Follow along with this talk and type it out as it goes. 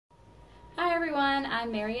Hi everyone,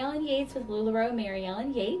 I'm Maryellen Yates with LuLaRoe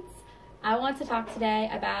Maryellen Yates. I want to talk today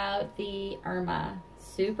about the Irma.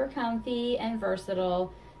 Super comfy and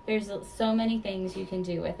versatile. There's so many things you can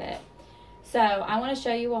do with it. So I want to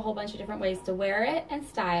show you a whole bunch of different ways to wear it and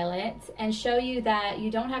style it, and show you that you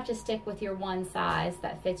don't have to stick with your one size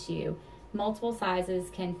that fits you. Multiple sizes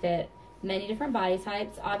can fit many different body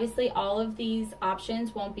types. Obviously all of these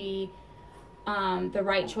options won't be the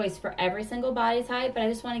right choice for every single body type, but I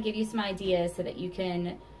just want to give you some ideas so that you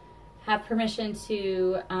can have permission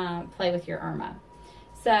to play with your Irma.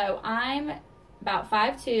 So I'm about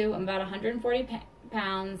 5'2", I'm about 140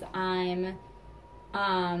 pounds. I'm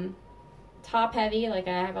top heavy, like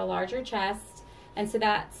I have a larger chest, and so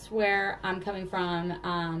that's where I'm coming from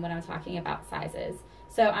when I'm talking about sizes.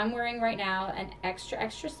 So I'm wearing right now an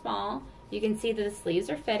extra small. You can see that the sleeves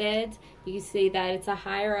are fitted. You can see that it's a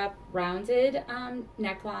higher up rounded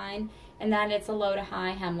neckline, and that it's a low to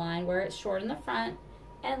high hemline where it's short in the front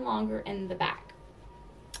and longer in the back.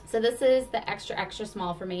 So this is the extra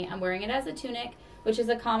small for me. I'm wearing it as a tunic, which is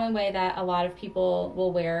a common way that a lot of people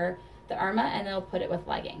will wear the Irma, and they'll put it with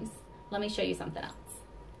leggings. Let me show you something else.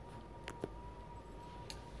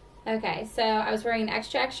 Okay, so I was wearing an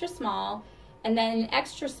extra small, and then an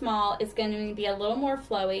extra small is going to be a little more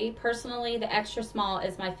flowy. Personally, the extra small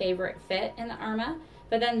is my favorite fit in the Irma,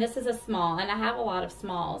 but then this is a small, and I have a lot of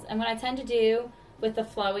smalls. And what I tend to do with the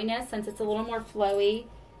flowiness, since it's a little more flowy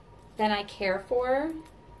than I care for,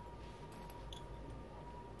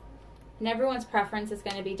 and everyone's preference is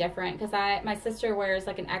going to be different, because my sister wears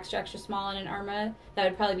like an extra small in an Irma. That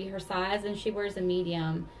would probably be her size, and she wears a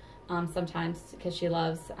medium sometimes because she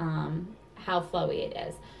loves how flowy it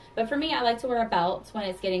is. But for me, I like to wear a belt when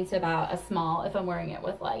it's getting to about a small if I'm wearing it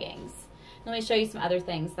with leggings. Let me show you some other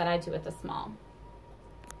things that I do with the small.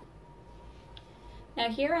 Now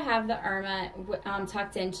here I have the Irma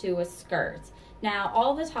tucked into a skirt. Now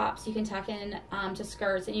all the tops you can tuck in to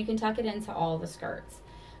skirts, and you can tuck it into all the skirts.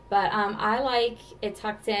 But I like it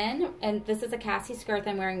tucked in, and this is a Cassie skirt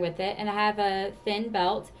I'm wearing with it, and I have a thin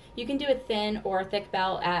belt. You can do a thin or a thick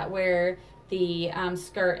belt at where the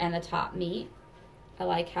skirt and the top meet. I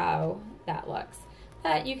like how that looks.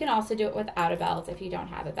 But you can also do it without a belt if you don't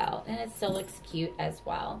have a belt, and it still looks cute as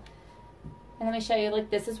well. And let me show you, like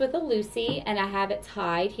this is with a Lucy, and I have it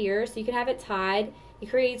tied here, so you can have it tied. It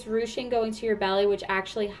creates ruching going to your belly, which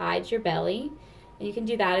actually hides your belly. And you can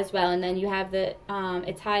do that as well. And then you have the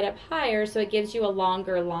it tied up higher, so it gives you a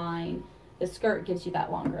longer line. The skirt gives you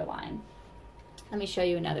that longer line. Let me show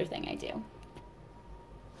you another thing I do.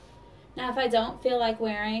 Now if I don't feel like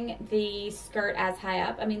wearing the skirt as high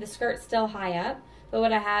up, I mean the skirt's still high up, but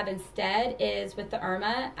what I have instead is with the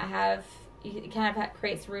Irma, it kind of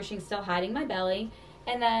creates ruching still hiding my belly,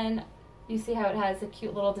 and then you see how it has a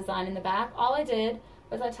cute little design in the back. All I did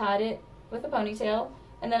was I tied it with a ponytail,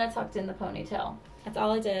 and then I tucked in the ponytail. That's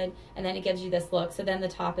all I did, and then it gives you this look. So then the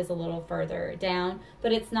top is a little further down,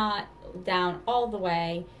 but it's not down all the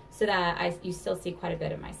way, so that you still see quite a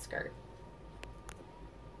bit of my skirt.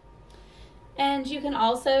 And you can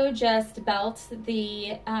also just belt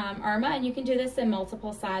the Irma, and you can do this in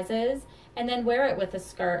multiple sizes, and then wear it with a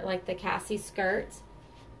skirt like the Cassie skirt,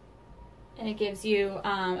 and it gives you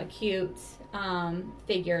a cute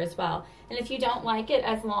figure as well. And if you don't like it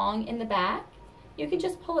as long in the back, you can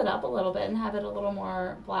just pull it up a little bit and have it a little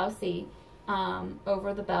more blousy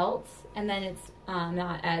over the belt, and then it's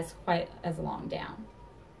not quite as long down.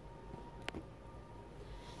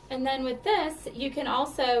 And then with this, you can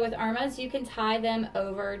also, with Irmas, you can tie them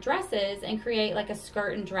over dresses and create like a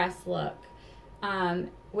skirt and dress look,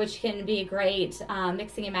 which can be great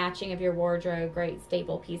mixing and matching of your wardrobe, great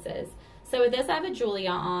staple pieces. So with this, I have a Julia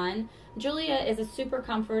on. Julia is a super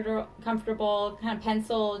comfortable kind of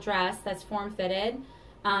pencil dress that's form-fitted.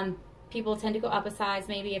 People tend to go up a size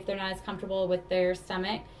maybe if they're not as comfortable with their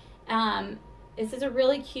stomach. This is a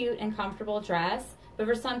really cute and comfortable dress. But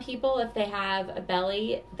for some people, if they have a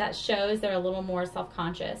belly that shows, they're a little more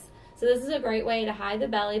self-conscious. So this is a great way to hide the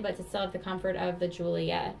belly, but to still have the comfort of the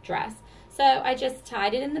Julia dress. So I just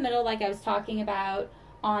tied it in the middle like I was talking about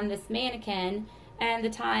on this mannequin, and the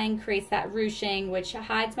tying creates that ruching, which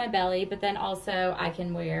hides my belly, but then also I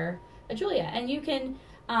can wear a Julia. And you can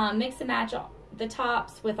mix and match the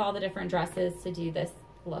tops with all the different dresses to do this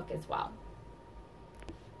look as well.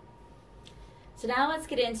 So now let's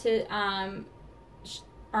get into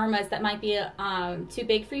Irmas that might be too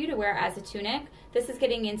big for you to wear as a tunic. This is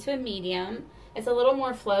getting into a medium. It's a little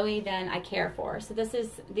more flowy than I care for. So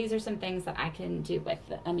these are some things that I can do with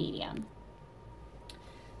a medium.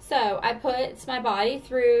 So I put my body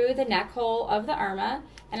through the neck hole of the Irma,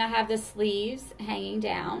 and I have the sleeves hanging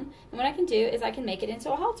down. And what I can do is I can make it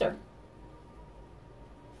into a halter.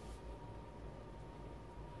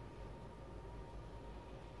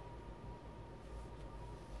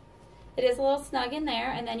 It is a little snug in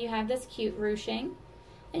there, and then you have this cute ruching.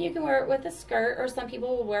 And you can wear it with a skirt, or some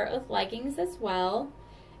people will wear it with leggings as well.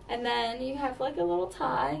 And then you have like a little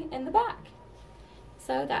tie in the back.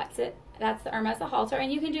 So that's it. That's the Irma as a halter,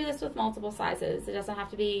 and you can do this with multiple sizes. It doesn't have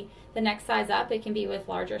to be the next size up. It can be with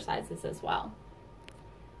larger sizes as well.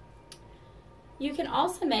 You can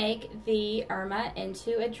also make the Irma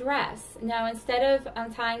into a dress. Now, instead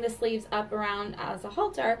of tying the sleeves up around as a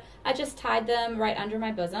halter, I just tied them right under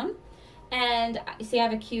my bosom. And you see I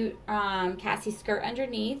have a cute Cassie skirt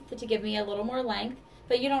underneath to give me a little more length,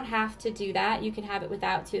 but you don't have to do that. You can have it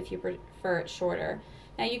without too if you prefer it shorter.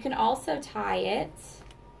 Now you can also tie it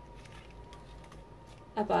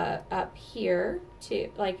up here to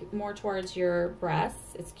like more towards your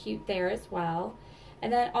breasts. It's cute there as well.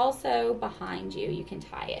 And then also behind you, you can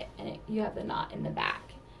tie it, and you have the knot in the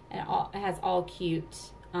back, and it has all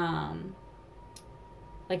cute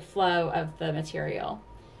like flow of the material.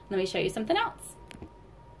 Let me show you something else.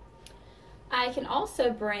 I can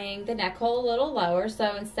also bring the neck hole a little lower,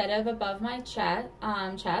 so instead of above my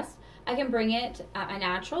chest, I can bring it a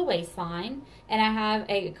natural waistline, and I have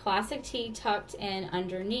a classic tee tucked in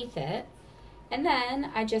underneath it, and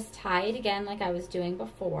then I just tie it again like I was doing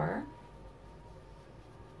before,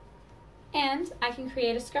 and I can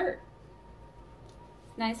create a skirt.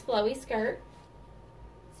 Nice flowy skirt,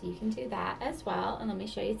 so you can do that as well. And let me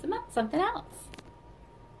show you something else.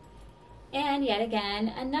 And yet again,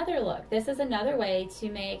 another look. This is another way to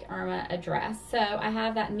make Irma a dress. So I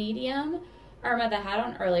have that medium Irma that I had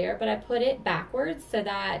on earlier, but I put it backwards so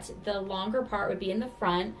that the longer part would be in the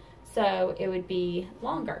front, so it would be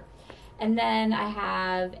longer. And then I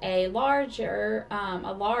have a large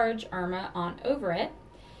Irma on over it,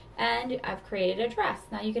 and I've created a dress.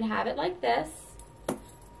 Now you can have it like this,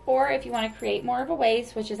 or if you want to create more of a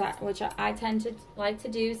waist, which I tend to like to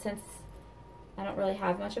do since I don't really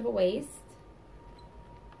have much of a waist.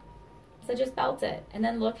 So just belt it, and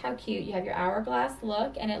then look how cute. You have your hourglass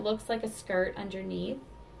look, and it looks like a skirt underneath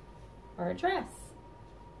or a dress.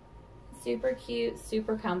 Super cute,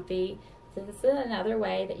 super comfy. So this is another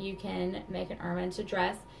way that you can make an Irma into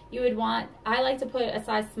dress. You would want, I like to put a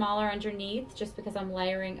size smaller underneath just because I'm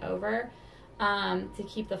layering over to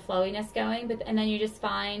keep the flowiness going. And then you just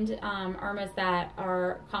find Irmas that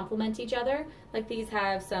complement each other. Like these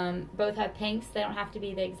have both have pinks. They don't have to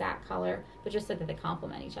be the exact color, but just so that they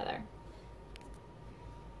complement each other.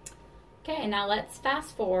 Okay, now let's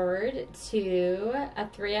fast forward to a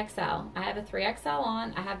 3XL. I have a 3XL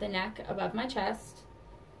on. I have the neck above my chest,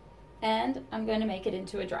 and I'm going to make it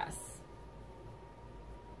into a dress.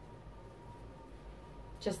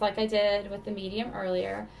 Just like I did with the medium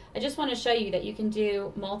earlier. I just want to show you that you can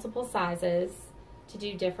do multiple sizes to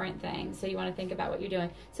do different things. So you want to think about what you're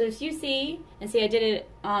doing. So if you see, I did it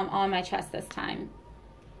on my chest this time.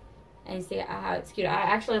 And you see how it's cute. I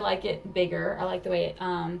actually like it bigger. I like the way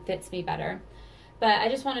it fits me better. But I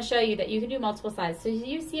just want to show you that you can do multiple sizes. So if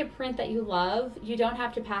you see a print that you love, you don't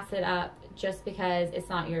have to pass it up just because it's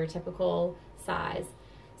not your typical size.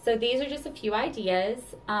 So these are just a few ideas.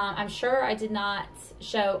 I'm sure I did not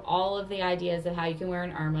show all of the ideas of how you can wear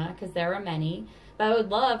an Irma because there are many. But I would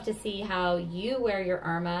love to see how you wear your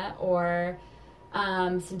Irma, or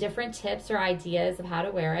some different tips or ideas of how to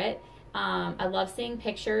wear it. I love seeing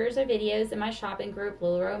pictures or videos in my shopping group,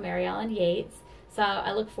 LuLaRoe, Maryellen, Yates. So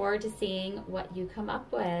I look forward to seeing what you come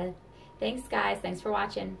up with. Thanks, guys. Thanks for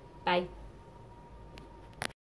watching. Bye.